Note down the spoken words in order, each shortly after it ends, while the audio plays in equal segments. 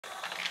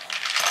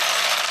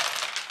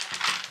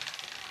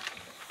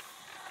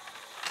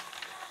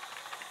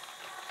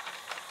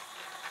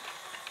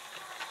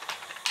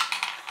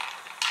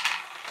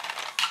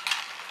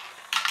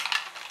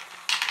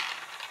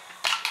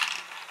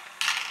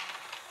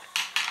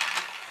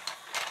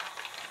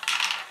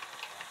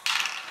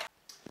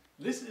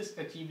This is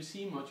a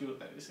GBC module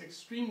that is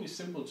extremely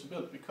simple to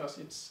build because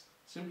it's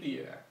simply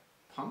a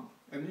pump,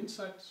 and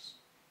inside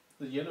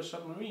the yellow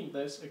submarine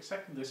there's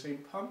exactly the same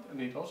pump,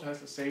 and it also has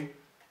the same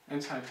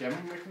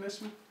anti-jamming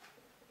mechanism.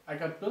 I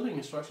got building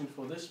instructions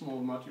for this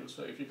small module,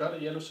 so if you got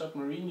a yellow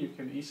submarine you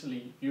can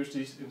easily use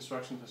these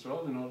instructions as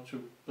well in order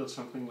to build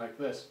something like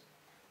this.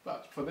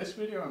 But for this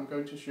video I'm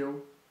going to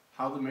show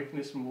how the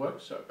mechanism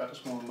works. So I've got a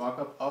small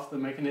mock-up of the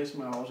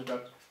mechanism. I also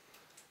got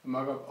a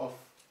mock-up of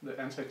the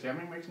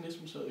anti-jamming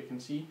mechanism so you can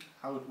see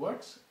how it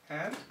works,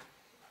 and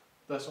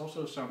there's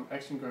also some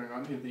action going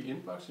on in the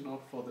inbox in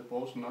order for the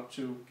balls not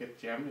to get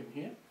jammed in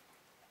here.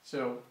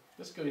 So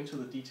let's go into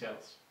the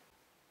details.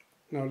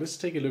 Now let's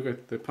take a look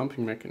at the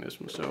pumping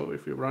mechanism. So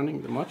if you're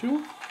running the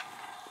module,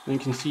 then you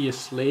can see a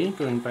sleigh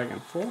going back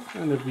and forth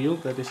and a wheel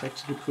that is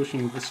actually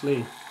pushing the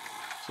sleigh.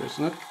 So it's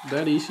not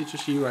that easy to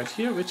see right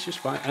here, which is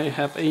why I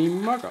have a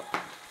mock-up.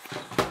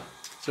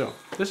 So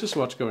this is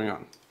what's going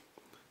on.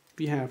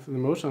 We have the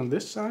motor on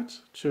this side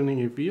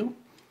turning a wheel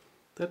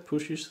that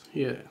pushes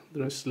here.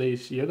 The sleigh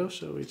is yellow,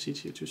 so it's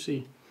easier to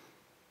see.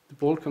 The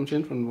ball comes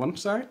in from one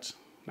side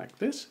like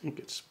this and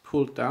gets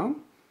pulled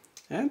down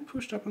and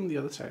pushed up on the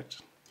other side.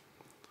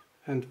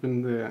 And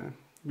when the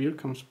wheel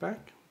comes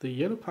back, the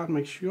yellow part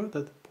makes sure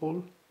that the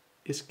ball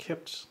is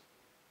kept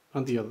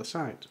on the other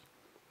side.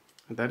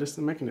 And that is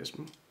the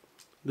mechanism.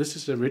 This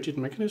is a rigid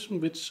mechanism,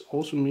 which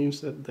also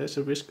means that there's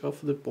a risk of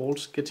the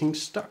balls getting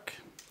stuck.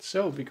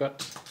 So we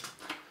got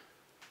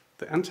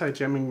the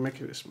anti-jamming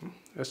mechanism.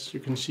 As you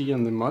can see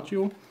on the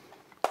module,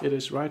 it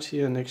is right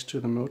here next to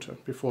the motor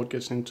before it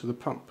gets into the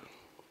pump.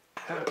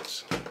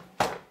 And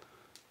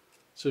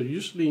so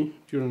usually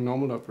during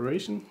normal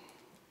operation,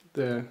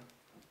 the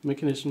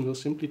mechanism will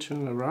simply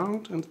turn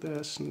around and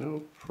there's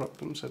no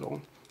problems at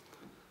all.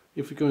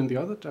 If we go in the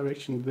other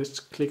direction,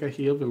 this clicker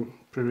here will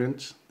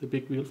prevent the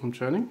big wheel from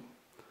turning,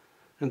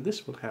 and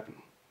this will happen.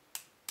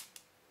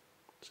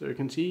 So you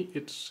can see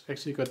it's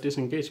actually got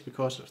disengaged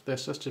because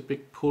there's such a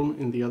big pull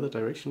in the other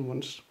direction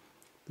once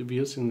the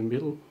wheels in the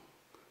middle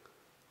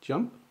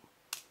jump,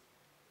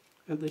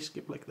 and they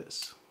skip like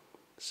this.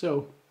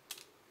 So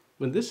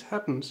when this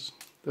happens,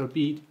 there'll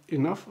be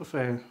enough of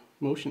a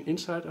motion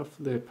inside of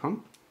the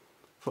pump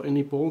for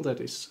any ball that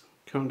is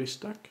currently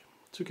stuck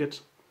to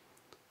get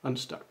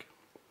unstuck.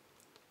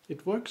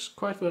 It works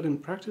quite well in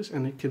practice,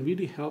 and it can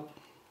really help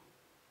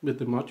with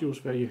the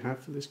modules where you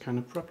have this kind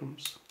of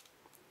problems.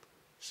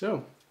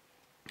 So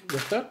the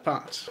third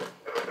part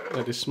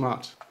that is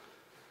smart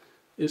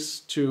is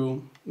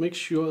to make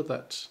sure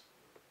that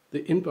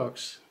the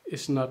inbox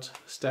is not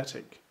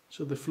static.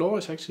 So the floor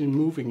is actually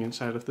moving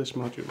inside of this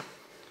module.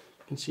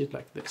 You can see it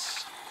like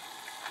this.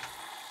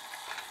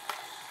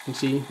 You can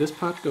see this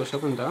part goes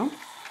up and down,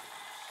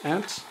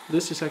 and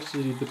this is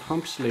actually the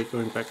pump sleigh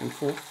going back and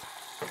forth,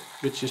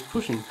 which is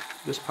pushing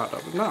this part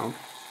up and down.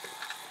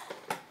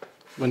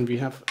 When we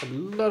have a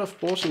lot of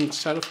balls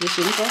inside of this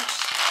inbox,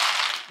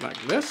 like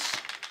this,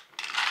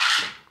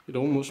 it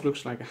almost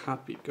looks like a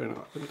heartbeat going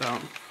up and down.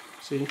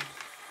 See?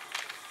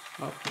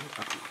 Up and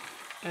down.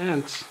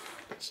 And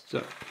it's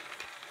just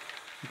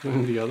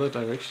going the other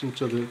direction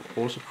so the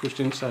balls are pushed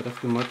inside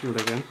of the module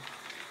again.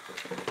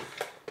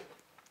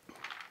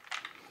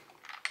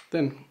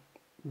 Then,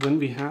 when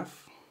we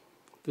have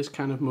this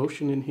kind of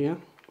motion in here,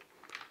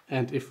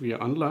 and if we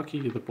are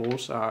unlucky, the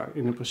balls are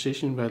in a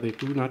position where they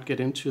do not get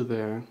into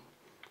the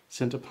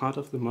center part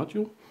of the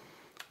module,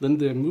 then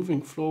the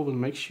moving floor will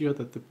make sure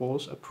that the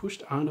balls are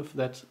pushed out of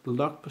that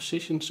locked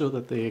position so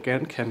that they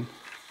again can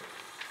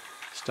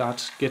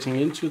start getting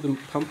into the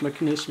pump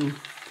mechanism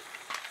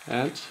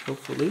and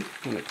hopefully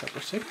in a couple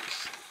of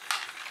seconds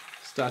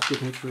start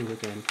getting through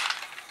again.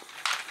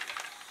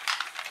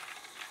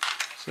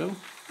 So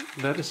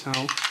that is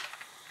how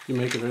you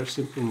make a very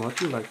simple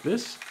module like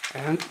this,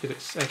 and it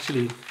is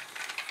actually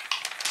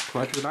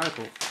quite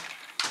reliable,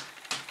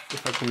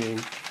 if I can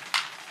aim.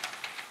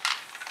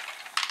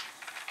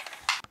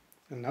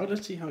 And now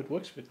let's see how it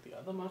works with the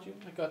other module.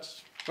 I got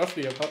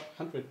roughly about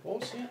 100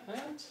 balls here,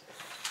 and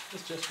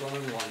it's just one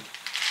on one.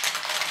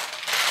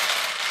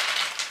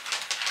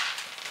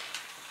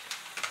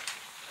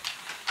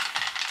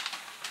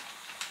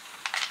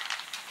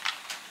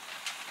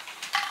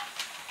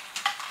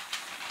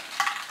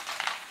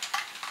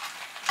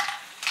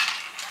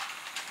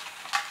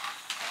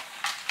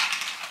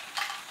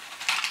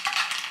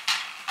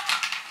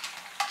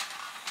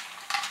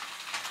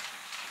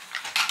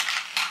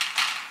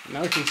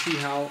 Now you can see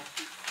how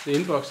the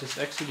inbox is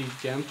actually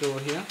jammed over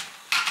here,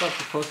 but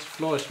because the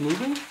floor is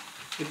moving,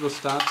 it will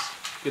start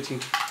getting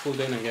pulled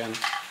in again.